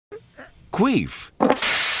Queef.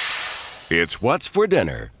 It's what's for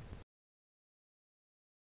dinner.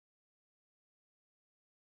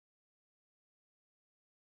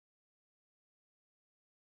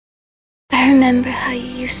 I remember how you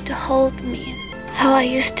used to hold me and how I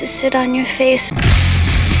used to sit on your face.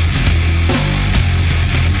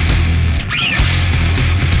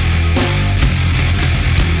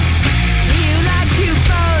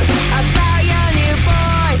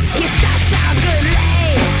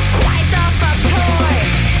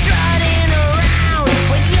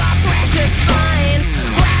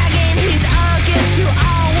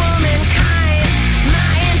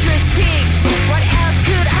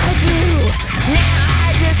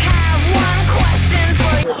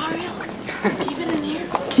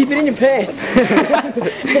 Keep it in your pants. Keep it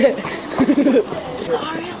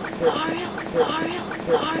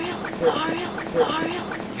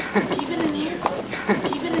in here.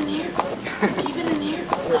 Keep it in here. Keep it in here.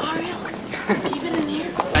 Keep it in here.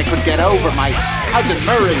 I could get over my cousin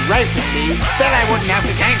Murray raping me, then I wouldn't have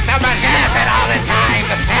to take so much acid all the time.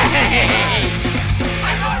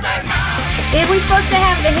 If we're supposed to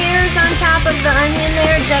have the hairs on top of the onion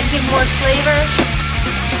there, does that give more flavor?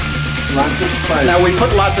 Lots of spices. Now we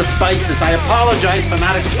put lots of spices. I apologize for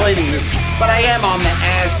not explaining this, but I am on the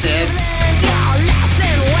acid.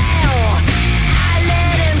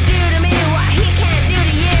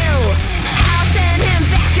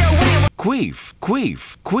 Queef,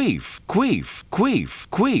 queef, queef, queef,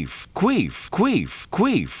 queef, queef, queef, queef,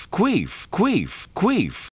 queef, queef, queef,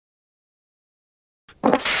 queef.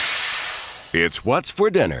 It's what's for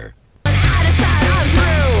dinner.